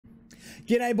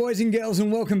G'day boys and girls,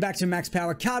 and welcome back to Max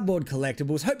Power Cardboard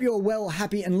Collectibles. Hope you're well,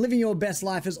 happy and living your best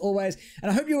life as always, and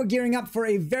I hope you are gearing up for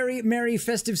a very merry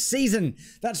festive season.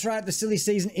 That's right, the silly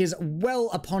season is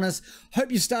well upon us.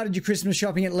 Hope you started your Christmas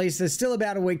shopping at least. There's still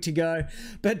about a week to go.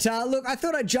 But look, I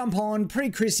thought I'd jump on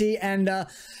pre-Chrissy and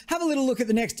have a little look at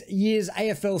the next year's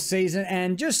AFL season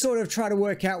and just sort of try to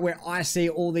work out where I see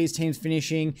all these teams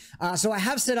finishing. So I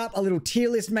have set up a little tier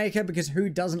list maker because who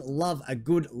doesn't love a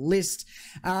good list?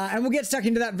 And we'll get stuck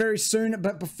into that very soon.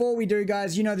 But before we do,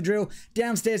 guys, you know the drill.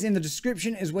 Downstairs in the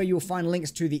description is where you'll find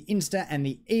links to the Insta and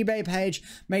the eBay page.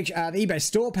 The eBay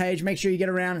store page. Make sure you get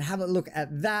around and have a look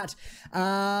at that.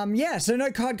 Yeah, so no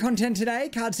card content today.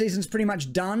 Card season's pretty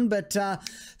much done, but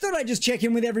thought I'd just check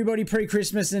in with everybody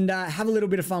pre-Christmas and have a little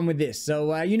bit of fun with this.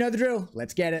 So you know the drill.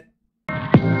 Let's get it.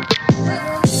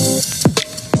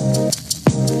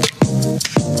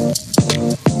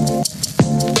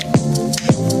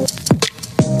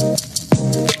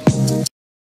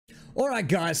 Alright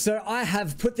guys, so I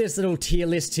have put this little tier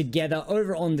list together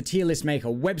over on the tier list maker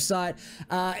website.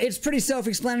 It's pretty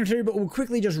self-explanatory, but we'll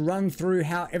quickly just run through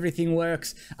how everything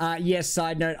works. Yes,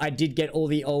 side note, I did get all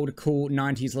the old cool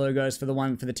 90s logos for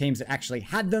the teams that actually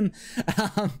had them.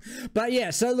 But yeah,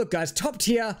 so look guys, top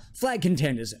tier flag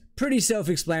contenders. Pretty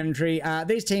self-explanatory.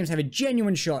 These teams have a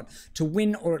genuine shot to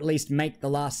win or at least make the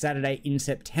last Saturday in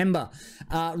September.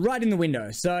 Right in the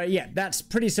window. So yeah, that's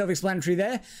pretty self-explanatory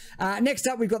there. Next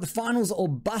up, we've got the finals or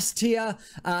bust tier.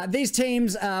 These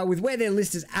teams, with where their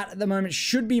list is at the moment,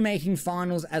 should be making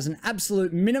finals as an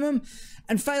absolute minimum.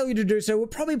 And failure to do so will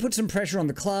probably put some pressure on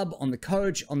the club, on the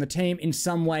coach, on the team in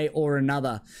some way or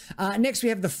another. Next, we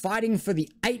have the fighting for the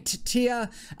 8 tier.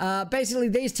 Basically,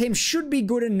 these teams should be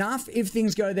good enough if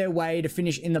things go their way to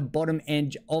finish in the bottom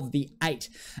edge of the 8.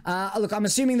 Look, I'm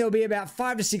assuming there'll be about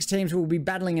 5 to 6 teams who will be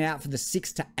battling it out for the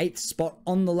 6th to 8th spot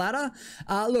on the ladder.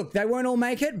 Look, they won't all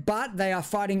make it, but they are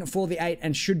fighting for the 8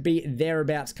 and should be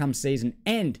thereabouts come season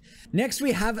end. Next,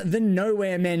 we have the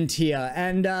nowhere men tier.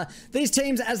 And these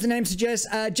teams, as the name suggests,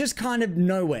 just kind of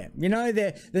nowhere. You know,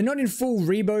 they're not in full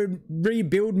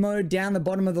rebuild mode down the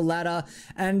bottom of the ladder,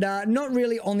 and not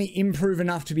really on the improve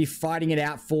enough to be fighting it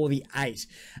out for the 8.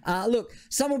 Look,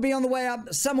 some will be on the way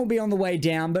up, some will be on the way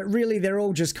down, but really they're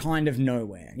all just kind of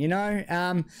nowhere, you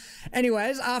know?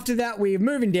 Anyways, after that, we're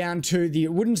moving down to the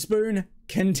wooden spoon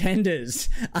contenders.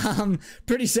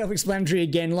 Pretty self-explanatory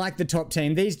again, like the top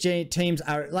team. These teams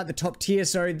are, like the top tier,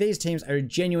 sorry, these teams are a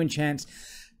genuine chance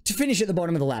to finish at the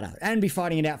bottom of the ladder and be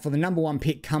fighting it out for the #1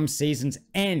 pick come season's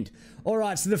end.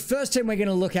 Alright, so the first team we're going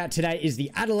to look at today is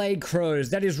the Adelaide Crows.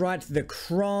 That is right, the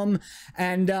Crom.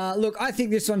 And look, I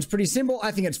think this one's pretty simple. I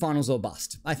think it's finals or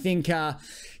bust. I think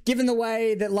given the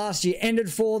way that last year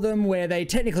ended for them, where they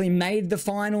technically made the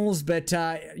finals, but,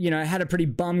 you know, had a pretty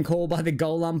bum call by the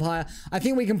goal umpire, I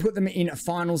think we can put them in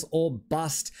finals or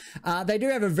bust. They do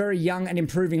have a very young and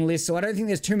improving list, so I don't think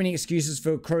there's too many excuses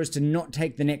for Crows to not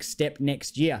take the next step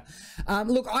next year.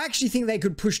 Look, I actually think they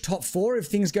could push top 4 if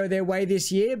things go their way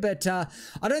this year, but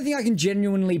I don't think I can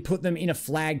genuinely put them in a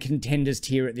flag contenders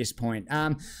tier at this point.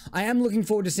 I am looking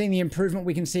forward to seeing the improvement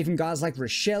we can see from guys like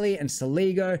Rochelle and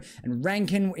Saligo and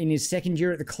Rankin in his second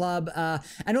year at the club,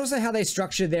 and also how they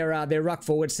structure their ruck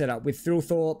forward setup with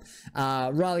Thilthorpe,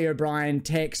 Riley O'Brien,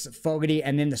 Tex, Fogarty,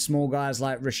 and then the small guys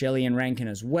like Rochelle and Rankin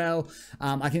as well.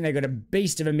 I think they've got a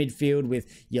beast of a midfield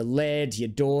with your Lairds, your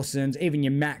Dawsons, even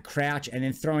your Matt Crouch, and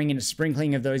then throwing in a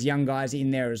sprinkling of those young guys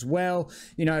in there as well.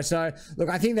 You know, so look,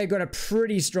 I think they've got a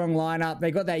pretty strong lineup.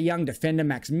 They got that young defender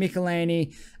Max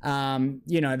Michelini.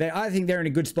 You know, I think they're in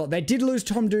a good spot. They did lose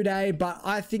Tom Duday, but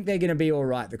I think they're going to be all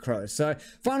right, the Crows. So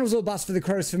finals or bust for the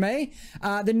Crows for me.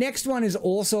 The next one is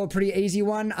also a pretty easy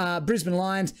one. Brisbane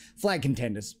Lions, flag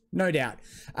contenders. No doubt.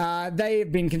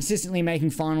 They've been consistently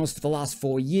making finals for the last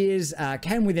 4 years.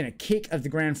 Came within a kick of the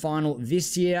grand final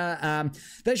this year.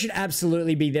 They should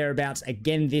absolutely be thereabouts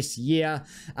again this year.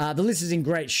 The list is in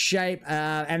great shape,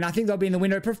 and I think they'll be in the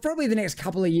window for probably the next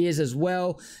couple of years as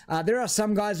well. There are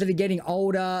some guys that are getting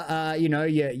older, you know,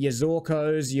 your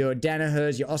Zorkos, your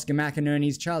Danahers, your Oscar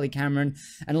McInerney's, Charlie Cameron,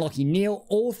 and Lockie Neal,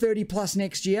 all 30 plus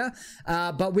next year.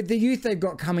 But with the youth they've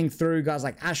got coming through, guys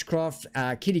like Ashcroft,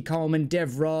 Kitty Coleman,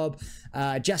 Dev Robb,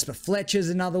 Jasper Fletcher's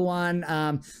another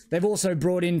one. They've also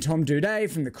brought in Tom Duday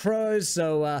from the Crows,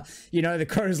 so you know, the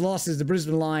Crows lost as the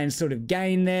Brisbane Lions sort of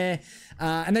gain there.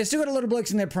 And they've still got a lot of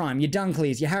blokes in their prime, your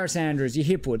Dunkleys, your Harris Andrews, your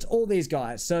Hipwoods, all these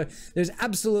guys. So there's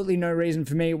absolutely no reason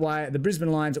for me why the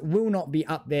Brisbane Lions will not be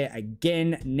up there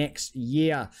again next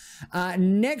year.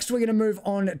 Next, we're going to move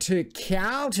on to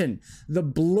Carlton, the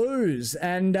Blues.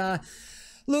 And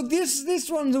look, this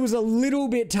one was a little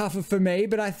bit tougher for me,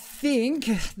 but I think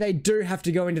they do have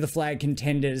to go into the flag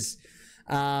contenders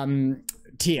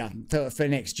tier for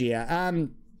next year.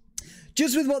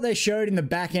 Just with what they showed in the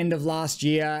back end of last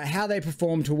year, how they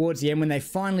performed towards the end when they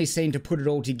finally seemed to put it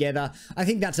all together, I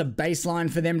think that's a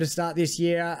baseline for them to start this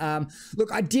year.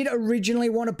 Look, I did originally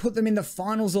want to put them in the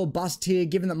finals or bust tier,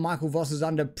 given that Michael Voss is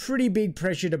under pretty big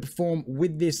pressure to perform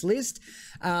with this list.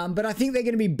 But I think they're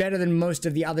going to be better than most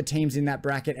of the other teams in that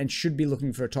bracket and should be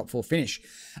looking for a top 4 finish.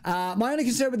 My only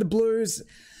concern with the Blues...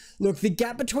 Look, the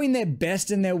gap between their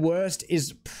best and their worst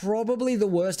is probably the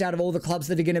worst out of all the clubs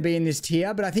that are going to be in this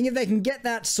tier. But I think if they can get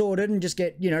that sorted and just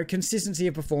get, you know, consistency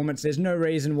of performance, there's no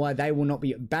reason why they will not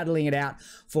be battling it out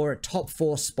for a top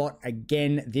 4 spot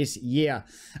again this year.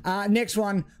 Next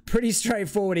one, pretty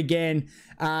straightforward again.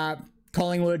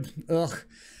 Collingwood, ugh.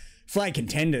 Flag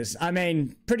contenders. I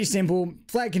mean, pretty simple.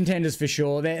 Flag contenders for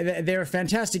sure. They're a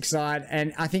fantastic side,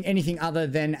 and I think anything other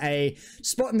than a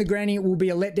spot in the granny will be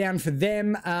a letdown for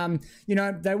them. You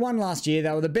know, they won last year.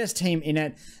 They were the best team in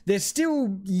it. They're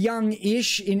still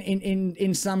young-ish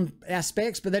in some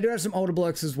aspects, but they do have some older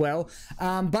blokes as well.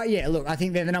 But yeah, look, I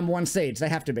think they're the number 1 seeds. They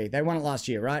have to be. They won it last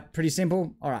year, right? Pretty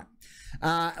simple. All right.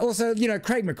 Also, you know,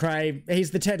 Craig McRae,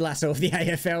 he's the Ted Lasso of the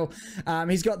AFL.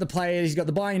 He's got the players, he's got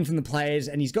the buy-in from the players,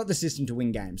 and he's got the system to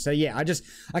win games. So yeah,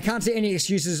 I can't see any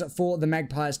excuses for the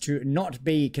Magpies to not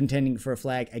be contending for a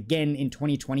flag again in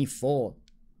 2024.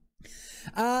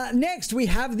 Next, we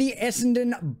have the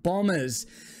Essendon Bombers.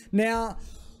 Now,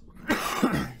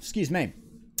 excuse me.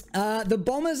 The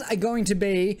Bombers are going to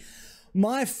be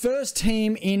my first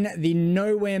team in the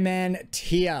Nowhere Man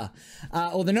tier,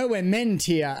 or the Nowhere Men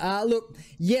tier. Look,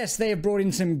 yes, they have brought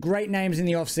in some great names in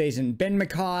the offseason. Ben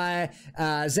Mackay,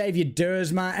 Xavier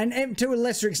Dersma, and to a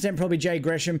lesser extent, probably Jay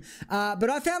Gresham. But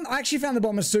I actually found the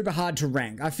Bombers super hard to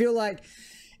rank. I feel like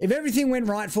if everything went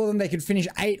right for them, they could finish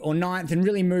 8th or 9th and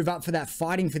really move up for that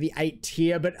fighting for the 8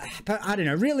 tier. But I don't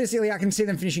know. Realistically, I can see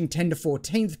them finishing 10 to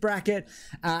 14th bracket.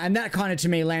 And that kind of, to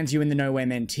me, lands you in the Nowhere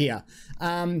Men tier.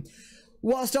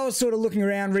 Whilst I was sort of looking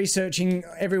around, researching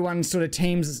everyone's sort of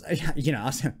teams, you know, I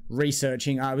was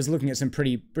researching, I was looking at some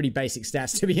pretty basic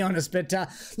stats, to be honest. But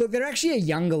look, they're actually a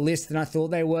younger list than I thought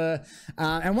they were.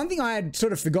 And one thing I had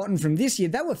sort of forgotten from this year,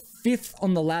 they were 5th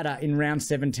on the ladder in round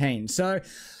 17. So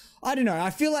I don't know.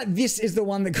 I feel like this is the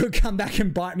one that could come back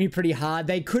and bite me pretty hard.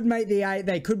 They could make the 8.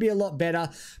 They could be a lot better.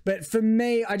 But for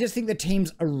me, I just think the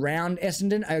teams around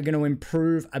Essendon are going to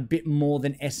improve a bit more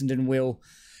than Essendon will.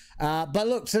 But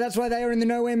look, so that's why they are in the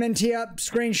Nowhere Men tier.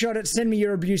 Screenshot it. Send me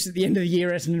your abuse at the end of the year,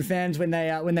 Essendon fans, when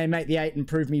they make the 8 and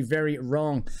prove me very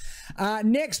wrong.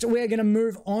 Next, we're going to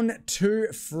move on to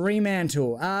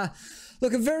Fremantle.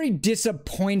 Look, a very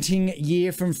disappointing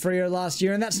year from Freo last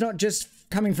year, and that's not just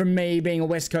coming from me being a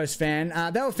West Coast fan.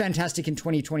 They were fantastic in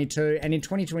 2022, and in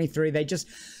 2023, they just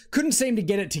couldn't seem to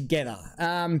get it together.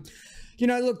 You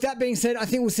know, look, that being said, I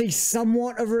think we'll see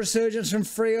somewhat of a resurgence from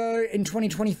Freo in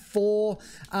 2024.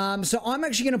 So I'm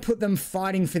actually going to put them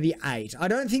fighting for the 8. I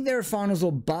don't think they're a finals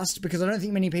or bust because I don't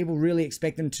think many people really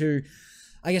expect them to,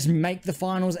 I guess, make the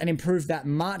finals and improve that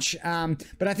much.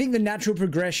 But I think the natural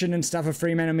progression and stuff of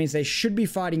Fremantle means they should be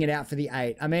fighting it out for the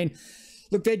 8. I mean,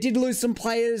 look, they did lose some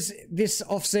players this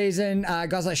offseason,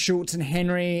 guys like Schultz and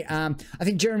Henry. I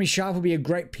think Jeremy Sharp will be a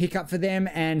great pickup for them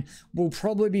and will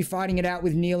probably be fighting it out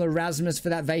with Neil Erasmus for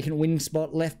that vacant wing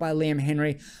spot left by Liam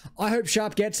Henry. I hope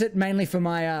Sharp gets it, mainly for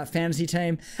my fantasy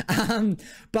team.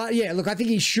 But yeah, look, I think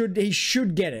he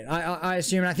should get it. I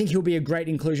assume, and I think he'll be a great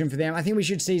inclusion for them. I think we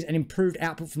should see an improved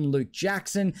output from Luke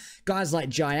Jackson, guys like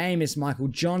Jai Amos, Michael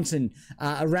Johnson,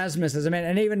 Erasmus, as I meant,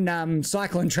 and even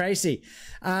Cyclone Tracy.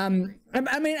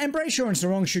 I mean, and Brayshaw and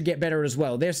Sarong should get better as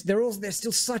well. They're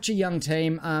still such a young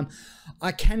team.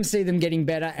 I can see them getting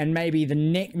better, and maybe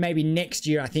next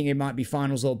year I think it might be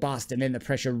finals or bust, and then the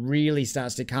pressure really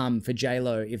starts to come for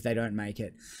J-Lo if they don't make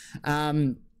it.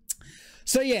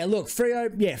 So yeah, look,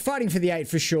 Freo, yeah, fighting for the 8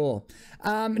 for sure.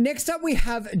 Next up we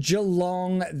have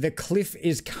Geelong. The cliff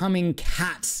is coming,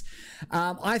 Cats.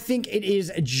 I think it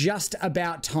is just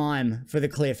about time for the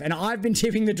cliff, and I've been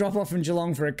tipping the drop-off from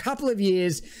Geelong for a couple of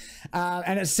years,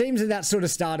 and it seems that sort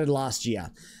of started last year.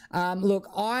 Look,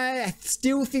 I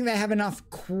still think they have enough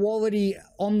quality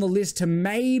on the list to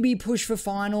maybe push for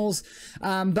finals,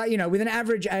 but you know, with an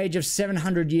average age of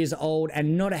 700 years old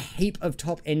and not a heap of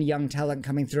top-end young talent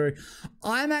coming through,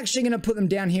 I'm actually going to put them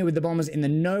down here with the Bombers in the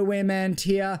Nowhere Man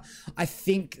tier. I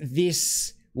think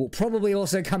this will probably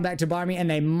also come back to bite me, and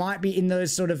they might be in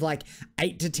those sort of like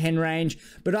 8 to 10 range,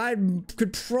 but I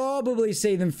could probably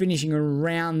see them finishing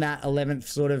around that 11th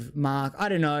sort of mark. I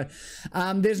don't know.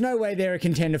 There's no way they're a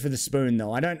contender for the spoon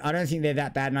though. I don't think they're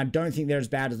that bad, and I don't think they're as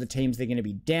bad as the teams they're going to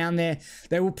be down there.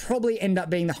 They will probably end up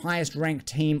being the highest ranked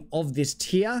team of this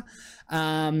tier.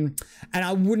 And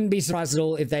I wouldn't be surprised at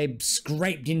all if they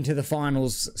scraped into the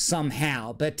finals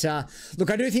somehow. But look,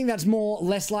 I do think that's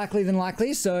less likely than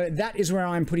likely. So that is where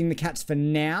I'm putting the Cats for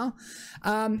now.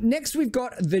 Next, we've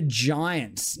got the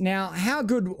Giants. Now, how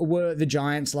good were the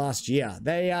Giants last year?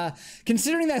 They,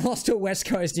 considering they lost to West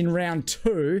Coast in round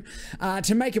 2,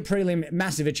 to make a prelim,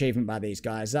 massive achievement by these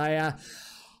guys.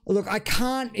 Look, I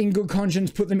can't in good conscience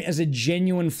put them as a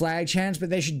genuine flag chance, but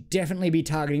they should definitely be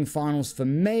targeting finals for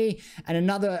me. And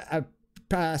another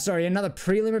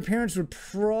prelim appearance would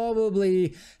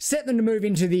probably set them to move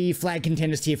into the flag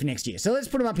contenders tier for next year. So let's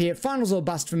put them up here. Finals or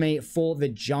bust for me for the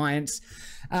Giants.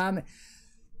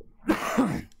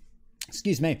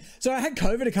 Excuse me. So I had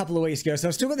COVID a couple of weeks ago, so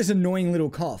I've still got this annoying little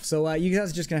cough. So you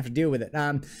guys are just gonna have to deal with it.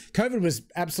 COVID was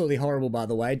absolutely horrible, by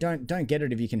the way. Don't get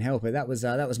it if you can help it. That was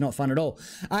not fun at all.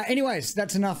 Anyways,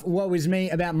 that's enough woe is me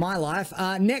about my life.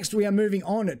 Next, we are moving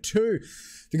on to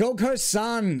the Gold Coast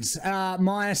Suns,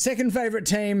 my second favorite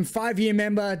team, 5-year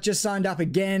member, just signed up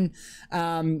again.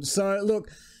 So look,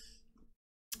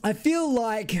 I feel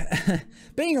like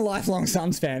being a lifelong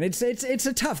Suns fan, it's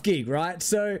a tough gig, right?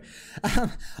 So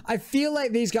I feel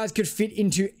like these guys could fit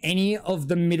into any of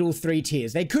the middle 3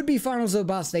 tiers. They could be finals or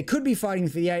bust, they could be fighting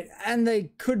for the 8, and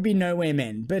they could be nowhere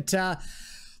men. But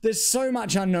there's so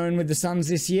much unknown with the Suns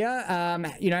this year.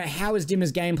 You know, how is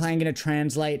Dimmer's game plan going to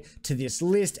translate to this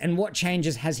list, and what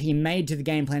changes has he made to the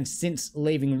game plan since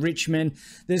leaving Richmond?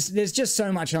 There's just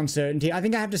so much uncertainty. I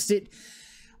think I have to sit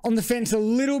on the fence a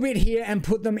little bit here and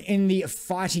put them in the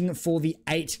fighting for the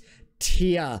 8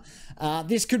 tier.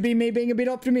 This could be me being a bit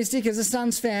optimistic as a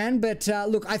Suns fan, but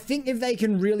look, I think if they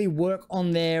can really work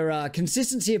on their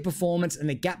consistency of performance and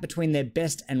the gap between their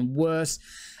best and worst,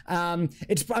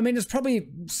 it's probably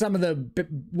some of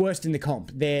the worst in the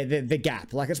comp. The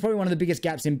gap, like it's probably one of the biggest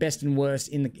gaps in best and worst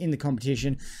in the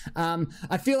competition.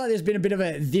 I feel like there's been a bit of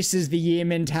a this is the year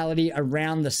mentality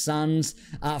around the Suns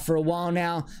for a while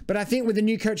now, but I think with the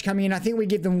new coach coming in, I think we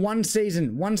give them one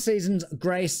season's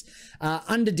grace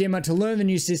under Dimmer to learn the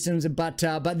new systems. But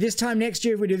this time next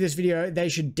year, if we do this video,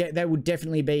 they will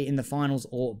definitely be in the finals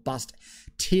or bust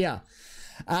tier.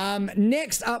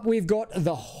 Next up, we've got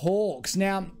the Hawks.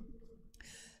 Now,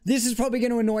 this is probably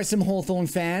going to annoy some Hawthorn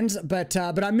fans, but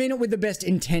I mean it with the best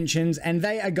intentions, and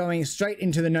they are going straight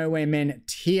into the nowhere men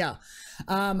tier.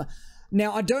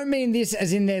 Now, I don't mean this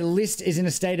as in their list is in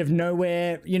a state of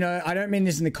nowhere. You know, I don't mean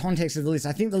this in the context of the list.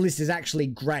 I think the list is actually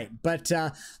great. But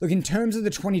look, in terms of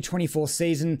the 2024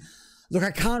 season, look,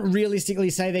 I can't realistically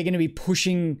say they're going to be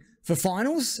pushing for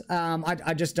finals.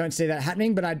 I just don't see that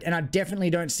happening, but I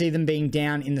definitely don't see them being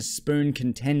down in the spoon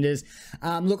contenders.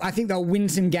 Look, I think they'll win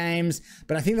some games,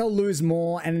 but I think they'll lose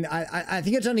more, and I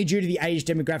think it's only due to the age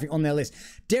demographic on their list.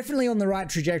 Definitely on the right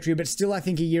trajectory, but still I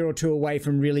think a year or two away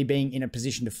from really being in a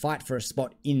position to fight for a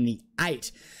spot in the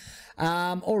 8.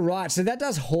 All right, so that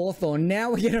does Hawthorn.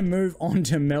 Now we're going to move on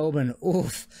to Melbourne.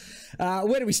 Oof.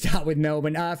 Where do we start with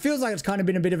Melbourne? Feels like it's kind of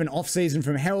been a bit of an off-season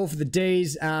from hell for the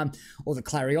Ds, or the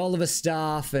Clary Oliver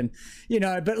staff, and, you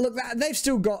know, but look, they've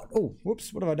still got... Oh,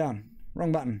 whoops, what have I done?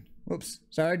 Wrong button. Whoops.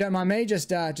 Sorry, don't mind me,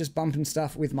 just bumping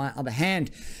stuff with my other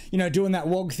hand. You know, doing that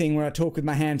WOG thing where I talk with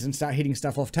my hands and start hitting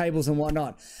stuff off tables and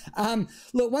whatnot.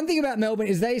 Look, one thing about Melbourne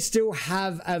is they still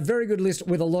have a very good list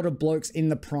with a lot of blokes in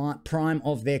the prime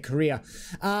of their career.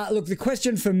 Look, the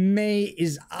question for me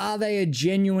is, are they a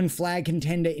genuine flag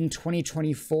contender in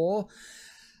 2024?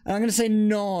 I'm going to say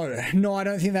no. No, I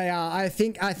don't think they are. I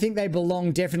think they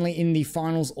belong definitely in the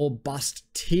finals or bust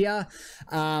tier.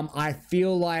 I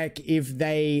feel like if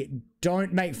they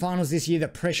don't make finals this year, the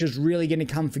pressure's really going to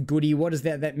come for Goody. What does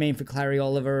that mean for Clary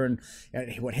Oliver and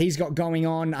what he's got going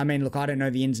on? I mean, look, I don't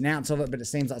know the ins and outs of it, but it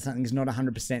seems like something's not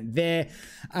 100% there.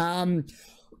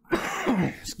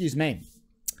 Excuse me.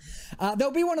 They'll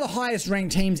be one of the highest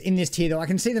ranked teams in this tier, though. I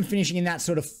can see them finishing in that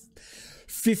sort of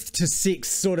 5th to 6th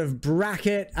sort of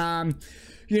bracket.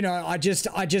 You know, I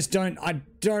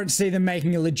don't see them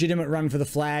making a legitimate run for the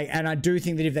flag, and I do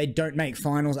think that if they don't make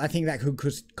finals, I think that could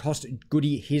cost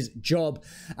Goody his job.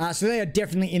 So they are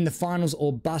definitely in the finals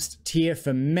or bust tier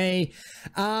for me.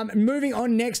 Moving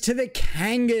on next to the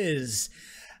Kangas.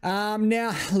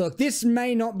 Now, look, this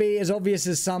may not be as obvious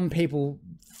as some people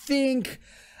think.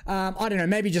 I don't know,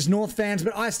 maybe just North fans,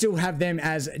 but I still have them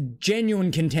as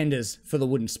genuine contenders for the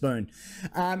wooden spoon.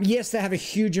 Yes, they have a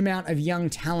huge amount of young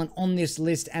talent on this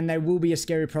list, and they will be a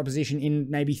scary proposition in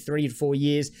maybe 3 to 4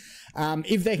 years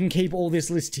if they can keep all this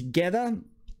list together.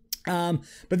 But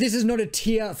this is not a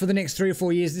tier for the next 3 or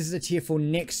 4 years. This is a tier for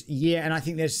next year, and I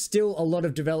think there's still a lot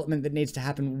of development that needs to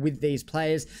happen with these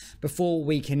players before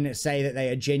we can say that they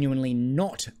are genuinely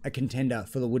not a contender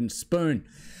for the wooden spoon.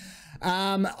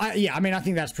 Yeah, I mean, I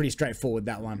think that's pretty straightforward,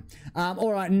 that one.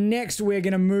 All right, next we're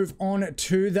going to move on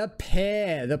to the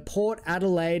pair, the Port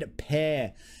Adelaide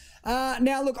pair.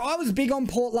 Now, look, I was big on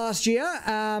Port last year,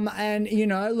 and, you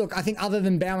know, look, I think other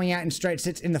than bowing out in straight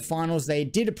sets in the finals, they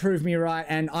did prove me right,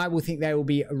 and I will think they will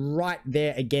be right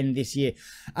there again this year.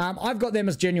 I've got them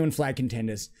as genuine flag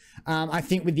contenders. I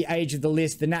think with the age of the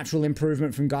list, the natural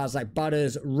improvement from guys like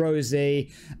Butters,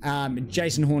 Rosie,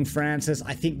 Jason Horne-Francis,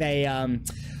 I think they...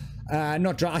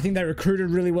 I think they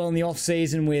recruited really well in the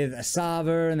off-season with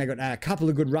Asava, and they got a couple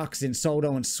of good rucks in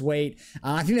Soldo and Sweet.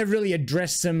 I think they've really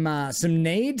addressed some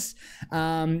needs.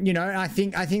 You know, I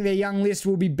think their young list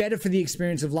will be better for the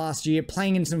experience of last year,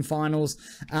 playing in some finals.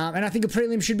 And I think a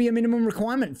prelim should be a minimum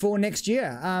requirement for next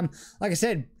year. Like I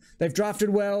said, they've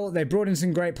drafted well, they've brought in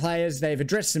some great players, they've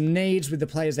addressed some needs with the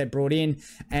players they brought in,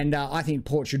 and I think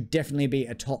Port should definitely be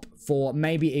a top 4,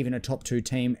 maybe even a top 2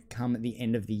 team come at the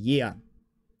end of the year.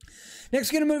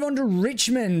 Next, we're going to move on to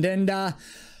Richmond, and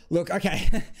look,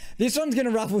 okay, this one's going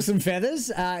to ruffle some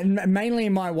feathers, mainly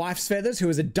my wife's feathers, who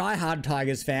is a diehard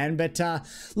Tigers fan, but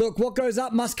look, what goes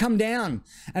up must come down,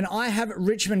 and I have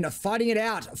Richmond fighting it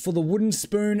out for the wooden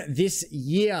spoon this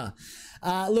year.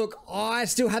 Look, I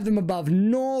still have them above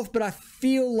North, but I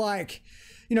feel like...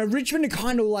 You know, Richmond are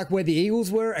kind of like where the Eagles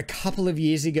were a couple of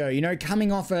years ago, you know,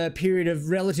 coming off a period of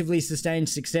relatively sustained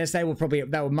success. They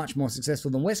were much more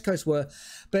successful than West Coast were.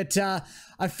 But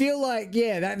I feel like,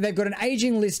 yeah, they've got an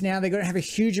aging list now. They're going to have a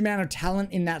huge amount of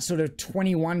talent in that sort of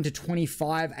 21 to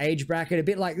 25 age bracket. A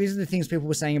bit like, these are the things people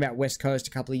were saying about West Coast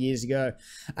a couple of years ago.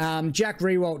 Jack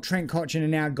Riewoldt, Trent Cotchin are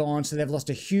now gone, so they've lost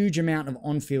a huge amount of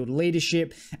on-field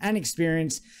leadership and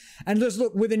experience. And just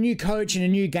look, with a new coach and a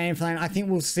new game plan, I think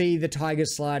we'll see the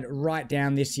Tigers slide right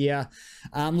down this year.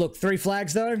 Look, 3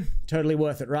 flags though, totally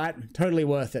worth it, right? Totally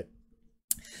worth it.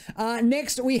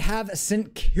 Next, we have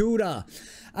St Kilda.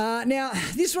 Now,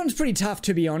 this one's pretty tough,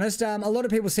 to be honest. A lot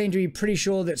of people seem to be pretty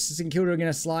sure that St Kilda are going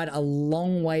to slide a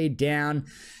long way down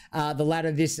the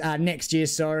ladder this next year,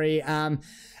 sorry. And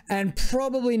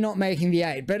probably not making the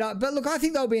 8. But look, I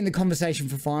think they'll be in the conversation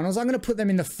for finals. I'm going to put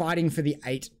them in the fighting for the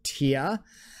 8 tier.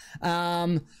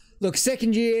 Look,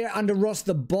 second year under Ross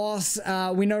the Boss.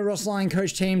 We know Ross Lyon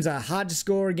coach teams are hard to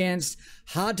score against,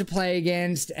 hard to play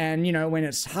against, and, you know, when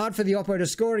it's hard for the oppo to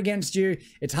score against you,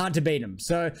 it's hard to beat them.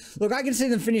 So, look, I can see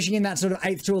them finishing in that sort of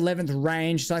 8th to 11th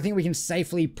range, so I think we can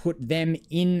safely put them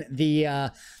in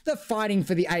the fighting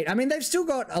for the 8. I mean, they've still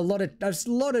got a lot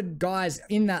of guys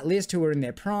in that list who are in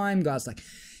their prime, guys like,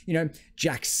 you know,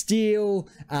 Jack Steele,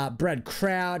 Brad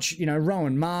Crouch, you know,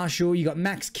 Rowan Marshall. You got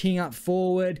Max King up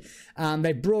forward.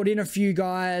 They've brought in a few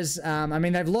guys. I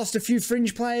mean, they've lost a few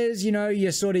fringe players. You know,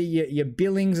 your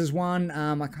Billings is one.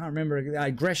 I can't remember.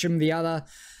 Gresham the other.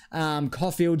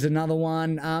 Caulfield's another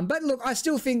one. But look, I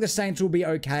still think the Saints will be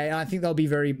okay. I think they'll be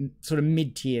very sort of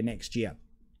mid-tier next year.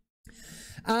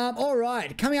 All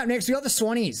right, coming up next, we got the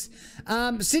Swannies.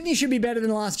 Sydney should be better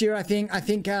than last year, I think. I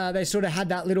think they sort of had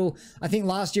that little... I think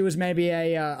last year was maybe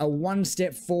a one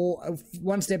step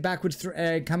backwards,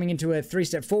 coming into a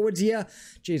 3-step forwards year.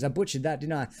 Jeez, I butchered that,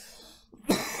 didn't I?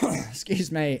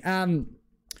 Excuse me.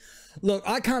 Look,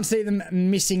 I can't see them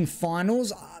missing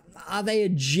finals. Are they a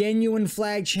genuine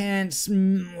flag chance?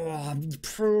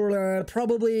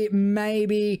 Probably,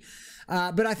 maybe.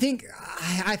 But I think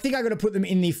I got to put them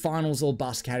in the finals or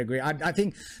bust category. I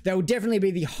think they will definitely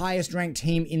be the highest ranked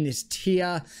team in this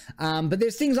tier. But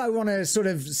there's things I want to sort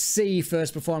of see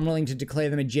first before I'm willing to declare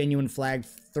them a genuine flag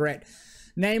threat.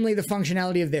 Namely, the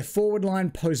functionality of their forward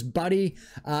line post-Buddy.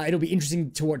 It'll be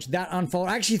interesting to watch that unfold.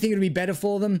 I actually think it'll be better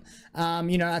for them.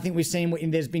 You know, I think we've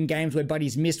seen there's been games where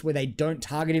Buddy's missed where they don't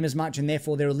target him as much, and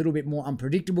therefore they're a little bit more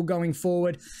unpredictable going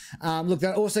forward. Look,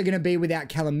 they're also going to be without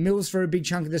Callum Mills for a big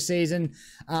chunk of the season.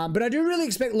 But I do really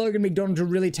expect Logan McDonald to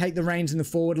really take the reins in the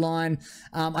forward line.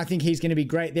 I think he's going to be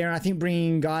great there. And I think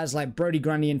bringing guys like Brodie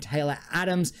Grundy and Taylor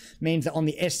Adams means that on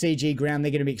the SCG ground,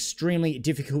 they're going to be extremely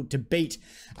difficult to beat.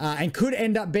 And could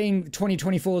end up being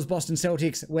 2024's Boston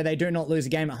Celtics, where they do not lose a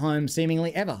game at home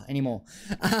seemingly ever anymore.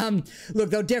 Look,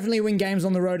 they'll definitely win games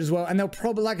on the road as well, and they'll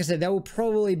probably, like I said, they will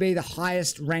probably be the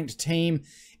highest ranked team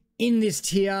in this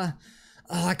tier.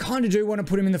 Oh, I kind of do want to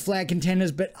put them in the flag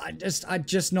contenders, but I'm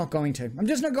just not going to. I'm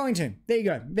just not going to. There you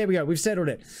go. There we go. We've settled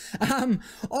it.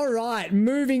 All right,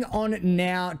 moving on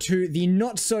now to the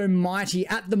not so mighty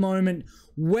at the moment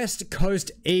West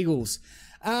Coast Eagles.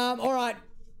 All right.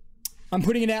 I'm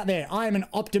putting it out there. I am an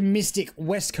optimistic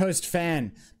West Coast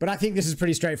fan, but I think this is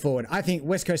pretty straightforward. I think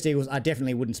West Coast Eagles are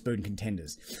definitely wooden spoon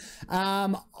contenders.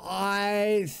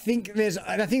 I think this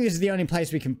is the only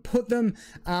place we can put them,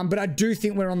 but I do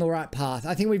think we're on the right path.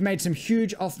 I think we've made some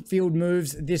huge off-field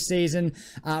moves this season,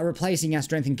 replacing our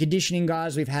strength and conditioning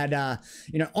guys. We've had,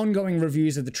 ongoing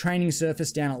reviews of the training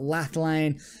surface down at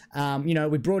Lathlane.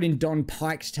 We brought in Don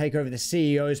Pike to take over the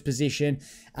CEO's position.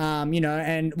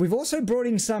 And we've also brought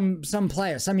in some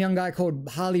players, some young guy called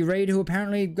Harley Reid, who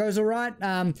apparently goes all right.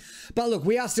 But look,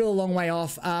 we are still a long way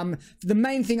off. The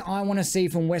main thing I want to see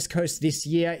from West Coast this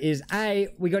year is,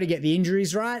 we got to get the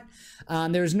injuries right.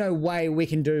 There is no way we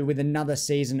can do with another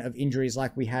season of injuries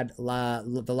like we had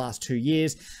the last 2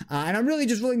 years. And I'm really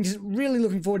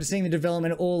looking forward to seeing the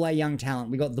development of all our young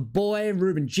talent. We got the boy,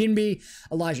 Ruben Jinby,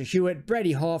 Elijah Hewitt,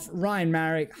 Brady Hoff, Ryan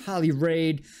Marrick, Harley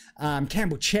Reid,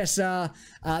 Campbell Chesser.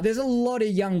 There's a lot of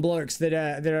young blokes that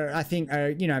I think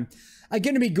are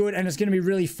going to be good, and it's going to be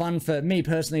really fun for me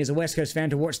personally as a West Coast fan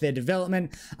to watch their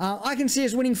development. I can see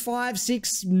us winning 5,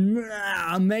 6,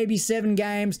 maybe 7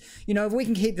 games. If we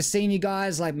can keep the senior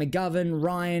guys like McGovern,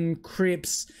 Ryan,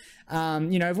 Cripps,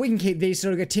 if we can keep these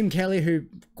sort of, Tim Kelly, who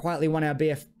quietly won our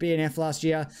BNF last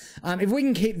year, if we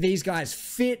can keep these guys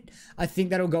fit, I think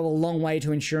that'll go a long way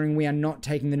to ensuring we are not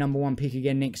taking the #1 pick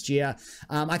again next year.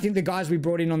 I think the guys we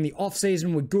brought in on the off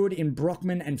season were good in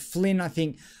Brockman and Flynn. I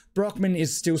think Brockman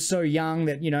is still so young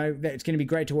that, that it's going to be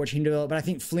great to watch him develop, but I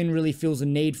think Flynn really feels a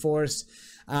need for us.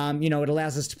 It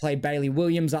allows us to play Bailey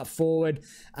Williams up forward.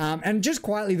 And just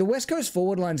quietly, the West Coast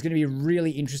forward line is going to be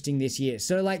really interesting this year.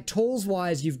 So, like,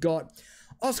 tools-wise, you've got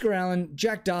Oscar Allen,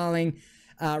 Jack Darling,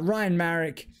 Ryan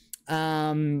Marrick,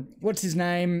 what's his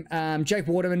name? Jake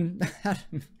Waterman. How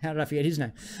did I forget his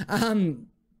name?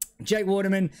 Jake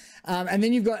Waterman, and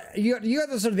then you got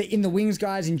the sort of the in the wings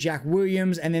guys in Jack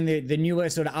Williams, and then the newer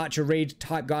sort of Archer Reed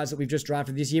type guys that we've just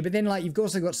drafted this year. But then, like, you've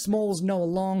also got Smalls, Noah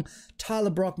Long, Tyler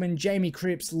Brockman, Jamie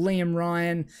Cripps, Liam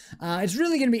Ryan. It's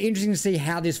really going to be interesting to see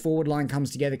how this forward line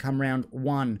comes together come round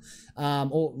 1,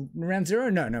 or round 0.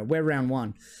 No, we're round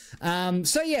 1.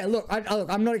 So yeah, look,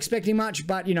 I'm not expecting much,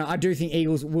 but I do think the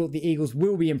Eagles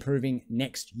will be improving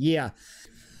next year.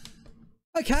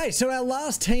 Okay, so our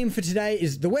last team for today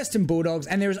is the Western Bulldogs,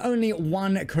 and there is only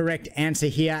one correct answer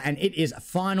here, and it is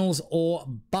finals or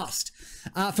bust,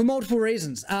 for multiple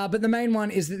reasons. But the main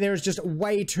one is that there is just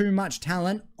way too much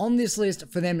talent on this list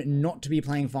for them not to be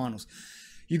playing finals.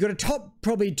 You've got a top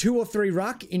probably 2 or 3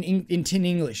 ruck in Tin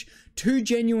English, 2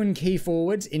 genuine key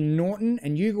forwards in Norton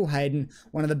and Ugle Hayden,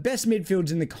 one of the best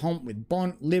midfields in the comp with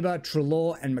Bont, Libber,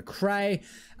 Treloar, and McRae.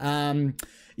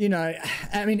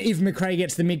 If McRae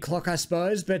gets the mid-clock, I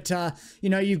suppose, but,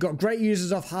 you've got great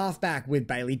users off halfback with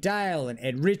Bailey Dale and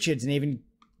Ed Richards and even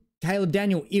Caleb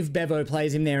Daniel if Bevo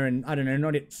plays in there and, I don't know,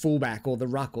 not at fullback or the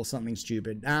ruck or something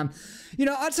stupid. I'd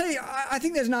say, I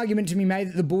think there's an argument to be made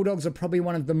that the Bulldogs are probably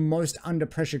one of the most under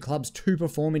pressure clubs to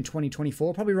perform in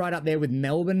 2024, probably right up there with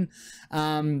Melbourne.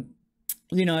 I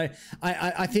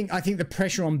think the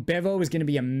pressure on Bevo is going to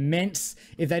be immense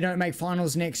if they don't make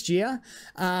finals next year.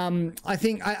 I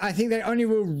think their only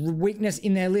real weakness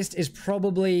in their list is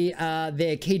probably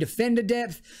their key defender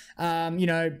depth.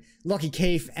 Lockie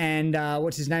Keefe and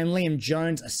what's his name, Liam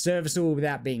Jones are serviceable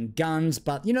without being guns,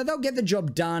 but they'll get the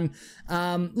job done.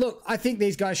 Look, I think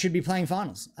these guys should be playing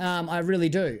finals. I really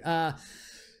do.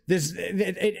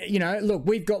 Look,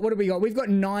 what do we got? We've got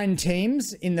 9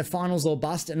 teams in the finals or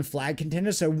bust and flag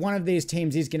contenders. So one of these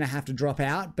teams is going to have to drop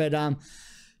out, but,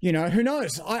 who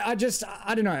knows? I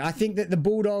don't know. I think that the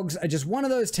Bulldogs are just one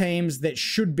of those teams that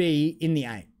should be in the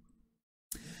 8.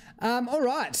 All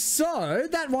right, so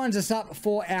that winds us up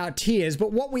for our tiers,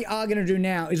 but what we are going to do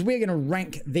now is we're going to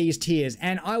rank these tiers,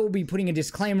 and I will be putting a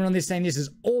disclaimer on this saying this is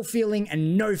all feeling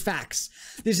and no facts.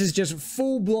 This is just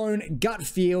full-blown gut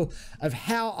feel of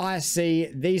how I see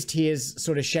these tiers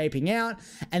sort of shaping out,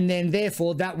 and then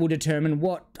therefore that will determine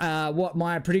what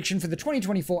my prediction for the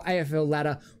 2024 AFL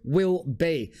ladder will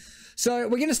be. So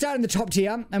we're going to start in the top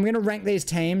tier, and we're going to rank these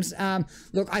teams.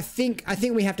 Look, I think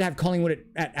we have to have Collingwood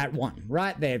at 1,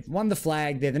 right? They've won the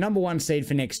flag. They're the #1 seed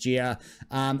for next year.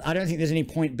 I don't think there's any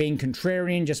point being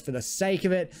contrarian just for the sake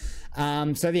of it.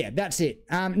 So yeah, that's it.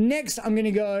 Next, I'm going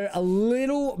to go a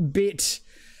little bit,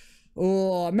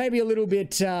 or maybe a little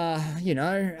bit,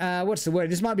 what's the word?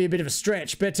 This might be a bit of a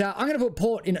stretch, but I'm going to put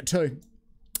Port in at 2.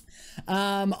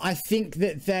 I think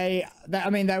that they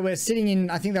were sitting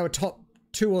in, I think they were top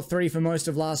 2 or 3 for most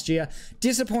of last year.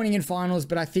 Disappointing in finals,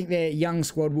 but I think their young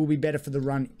squad will be better for the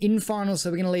run in finals, so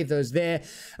we're going to leave those there.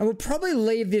 And we'll probably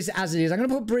leave this as it is. I'm going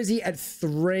to put Brizzy at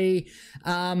 3.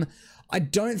 I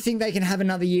don't think they can have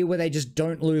another year where they just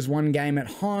don't lose one game at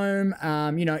home.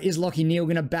 You know, is Lachie Neale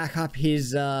going to back up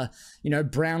his, you know,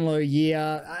 Brownlow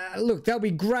year? Look, they'll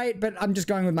be great, but I'm just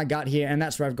going with my gut here, and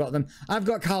that's where I've got them. I've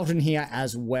got Carlton here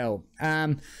as well.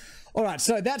 All right,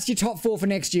 so that's your top 4 for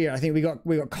next year. I think we got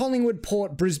Collingwood,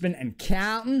 Port, Brisbane, and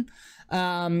Carlton.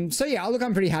 So yeah, look,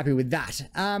 I'm pretty happy with that.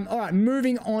 All right,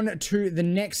 moving on to the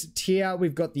next tier,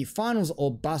 we've got the finals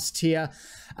or bust tier.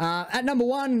 At number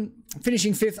 1,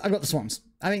 finishing 5th, I've got the Swans.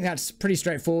 I think that's pretty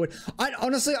straightforward.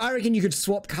 Honestly, I reckon you could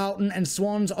swap Carlton and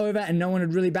Swans over and no one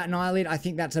would really bat an eyelid. I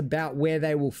think that's about where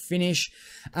they will finish.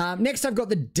 Next, I've got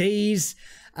the D's.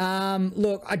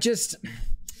 Look, I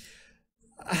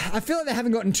feel like they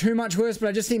haven't gotten too much worse, but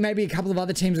I just think maybe a couple of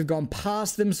other teams have gone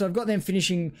past them. So I've got them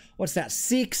finishing, what's that,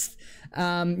 6th?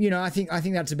 You know, I think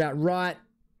that's about right.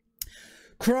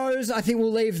 Crows, I think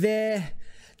we'll leave there.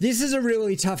 This is a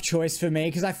really tough choice for me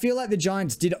because I feel like the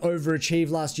Giants did overachieve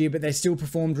last year, but they still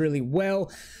performed really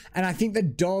well. And I think the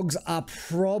Dogs are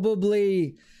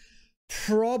probably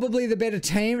the better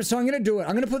team. So I'm going to do it.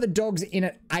 I'm going to put the Dogs in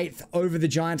at 8th over the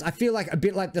Giants. I feel like a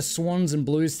bit like the Swans and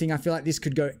Blues thing. I feel like this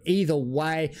could go either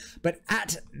way. But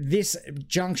at this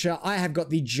juncture, I have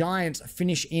got the Giants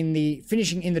finishing in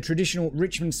the traditional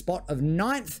Richmond spot of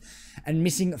 9th and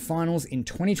missing finals in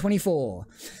 2024.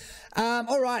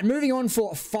 All right, moving on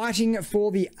for fighting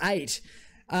for the 8.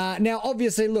 Now,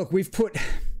 obviously, look, we've put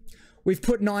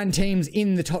 9 teams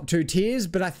in the top 2 tiers,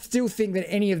 but I still think that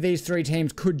any of these 3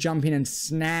 teams could jump in and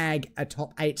snag a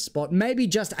top 8 spot. Maybe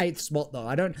just 8th spot,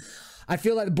 though. I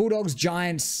feel like the Bulldogs,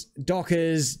 Giants,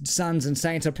 Dockers, Suns, and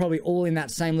Saints are probably all in that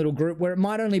same little group where it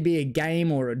might only be a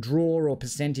game or a draw or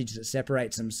percentage that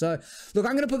separates them. So, look,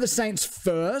 I'm going to put the Saints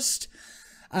first.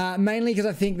 Mainly because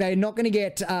I think they're not going to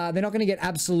get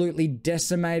absolutely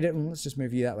decimated. Well, let's just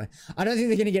move you that way. I don't think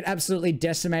they're going to get absolutely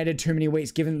decimated too many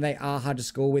weeks, given that they are hard to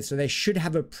score with. So they should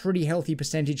have a pretty healthy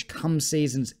percentage come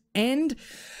season's end.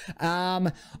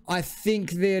 I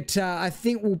think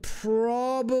we'll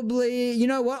probably, you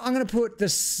know what? I'm going to put the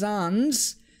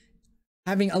Suns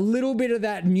having a little bit of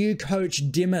that new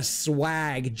coach Dimmer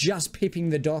swag, just pipping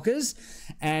the Dockers,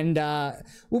 and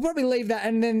we'll probably leave that,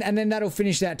 and then that'll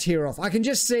finish that tier off. I can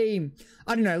just see,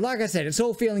 I don't know, like I said, it's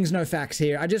all feelings, no facts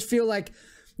here. I just feel like,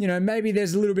 you know, maybe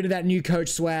there's a little bit of that new coach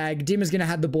swag. Dimmer's going to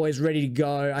have the boys ready to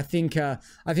go. I think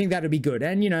that'll be good.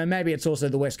 And, you know, maybe it's also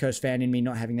the West Coast fan in me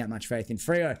not having that much faith in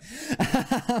Freo.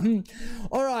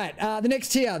 All right, the next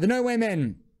tier, the Nowhere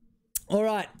Men. All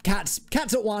right, Cats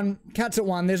at 1. Cats at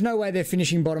 1. There's no way they're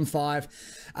finishing bottom 5.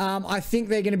 I think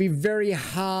they're going to be very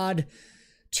hard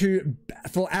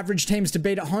for average teams to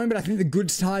beat at home, but I think the good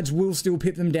sides will still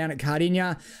pip them down at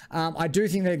Cardinia. I do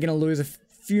think they're going to lose a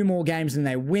few more games than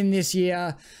they win this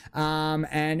year.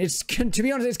 And to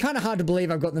be honest, it's kind of hard to believe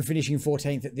I've got them finishing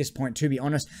 14th at this point, to be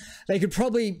honest. They could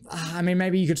probably, I mean,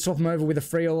 maybe you could swap them over with a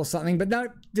Freo or something, but no,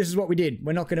 this is what we did.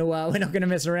 We're not going to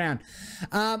mess around.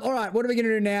 All right, what are we going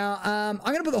to do now? I'm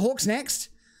going to put the Hawks next.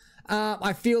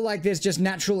 I feel like there's just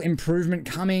natural improvement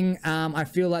coming. I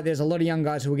feel like there's a lot of young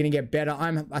guys who are going to get better.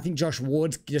 I think Josh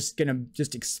Ward's just going to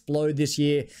explode this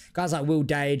year. Guys like Will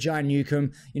Day, Jai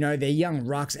Newcomb, you know, they're young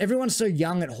rucks. Everyone's so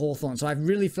young at Hawthorn, so I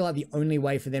really feel like the only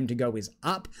way for them to go is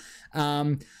up.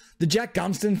 The Jack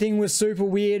Gunston thing was super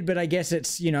weird, but I guess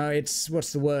it's, you know, it's,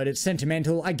 what's the word? It's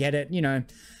sentimental. I get it, you know.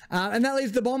 And that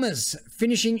leaves the Bombers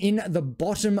finishing in the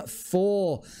bottom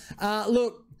 4.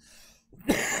 Look,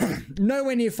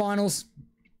 nowhere near finals.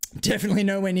 Definitely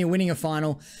nowhere near winning a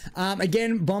final.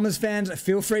 Again, Bombers fans,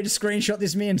 feel free to screenshot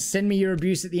this me and send me your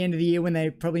abuse at the end of the year when they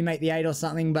probably make the 8 or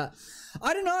something. But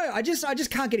I don't know. I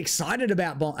just can't get excited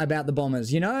about the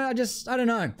Bombers. You know, I don't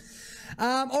know.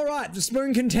 All right, the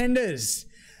Spoon contenders.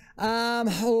 How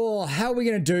are we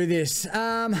going to do this?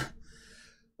 Call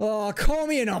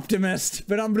me an optimist,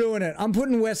 but I'm doing it. I'm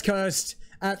putting West Coast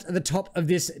at the top of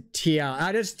this tier.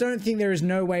 I just don't think there is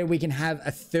no way we can have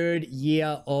a 3rd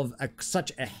year of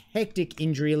such a hectic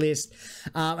injury list.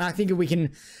 I think if we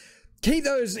can keep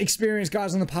those experienced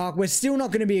guys on the park, we're still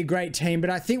not going to be a great team, but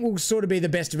I think we'll sort of be the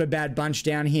best of a bad bunch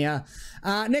down here.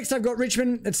 Next, I've got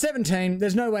Richmond at 17.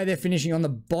 There's no way they're finishing on the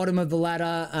bottom of the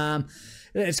ladder.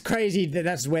 It's crazy that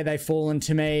that's where they've fallen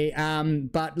to me.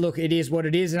 But look, it is what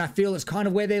it is, and I feel it's kind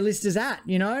of where their list is at,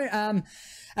 you know?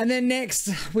 And then next,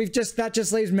 that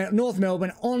just leaves North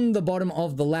Melbourne on the bottom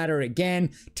of the ladder again.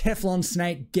 Teflon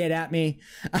Snake, get at me.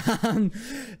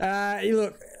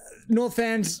 Look, North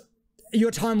fans,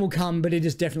 your time will come, but it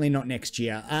is definitely not next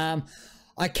year.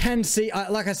 I can see,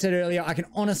 like I said earlier, I can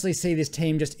honestly see this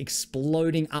team just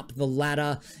exploding up the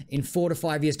ladder in 4 to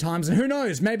 5 years' times. And who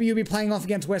knows, maybe you'll be playing off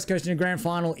against West Coast in a grand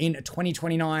final in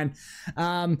 2029.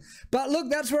 But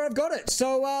look, that's where I've got it.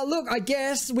 So look, I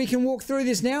guess we can walk through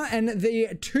this now, and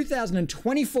the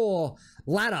 2024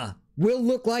 ladder will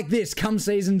look like this come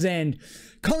season's end.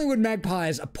 Collingwood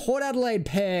Magpies, a Port Adelaide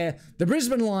pair, the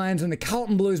Brisbane Lions and the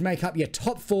Carlton Blues make up your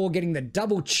top 4, getting the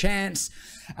double chance.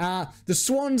 The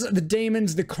Swans, the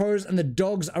Demons, the Crows and the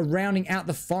Dogs are rounding out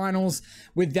the finals,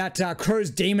 with that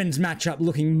Crows-Demons matchup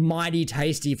looking mighty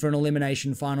tasty for an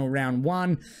elimination final round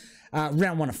 1.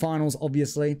 Round 1 of finals,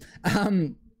 obviously.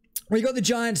 We got the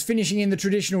Giants finishing in the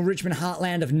traditional Richmond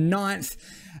heartland of 9th.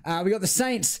 We got the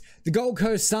Saints, the Gold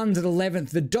Coast Suns at 11th,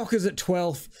 the Dockers at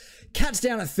 12th, Cats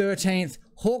down at 13th,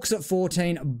 Hawks at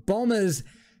 14, Bombers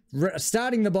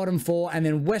starting the bottom 4, and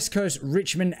then West Coast,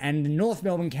 Richmond, and the North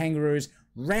Melbourne Kangaroos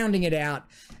rounding it out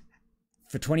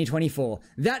for 2024.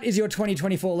 That is your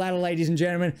 2024 ladder, ladies and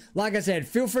gentlemen. Like I said,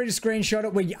 feel free to screenshot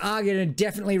it. We are going to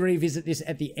definitely revisit this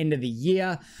at the end of the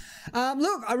year.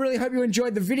 Look, I really hope you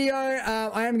enjoyed the video.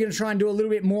 I am going to try and do a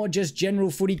little bit more just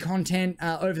general footy content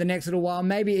over the next little while.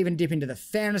 Maybe even dip into the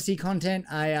fantasy content.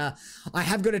 I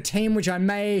have got a team which I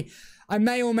may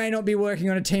or may not be working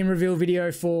on a team reveal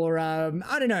video for, I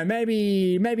don't know,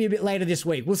 maybe a bit later this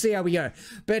week. We'll see how we go.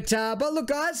 But look,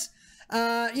 guys,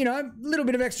 you know, a little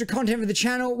bit of extra content for the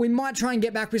channel. We might try and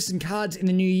get back with some cards in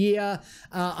the new year.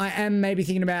 I am maybe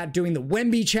thinking about doing the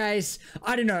Wemby chase.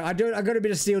 I don't know. I got a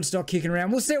bit of sealed stock kicking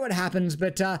around. We'll see what happens.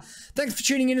 But thanks for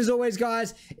tuning in as always,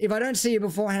 guys. If I don't see you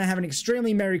beforehand, have an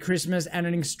extremely Merry Christmas and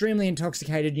an extremely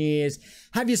intoxicated New Year's.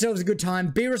 Have yourselves a good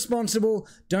time. Be responsible.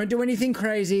 Don't do anything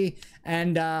crazy.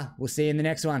 And we'll see you in the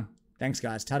next one. Thanks,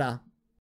 guys. Ta-da.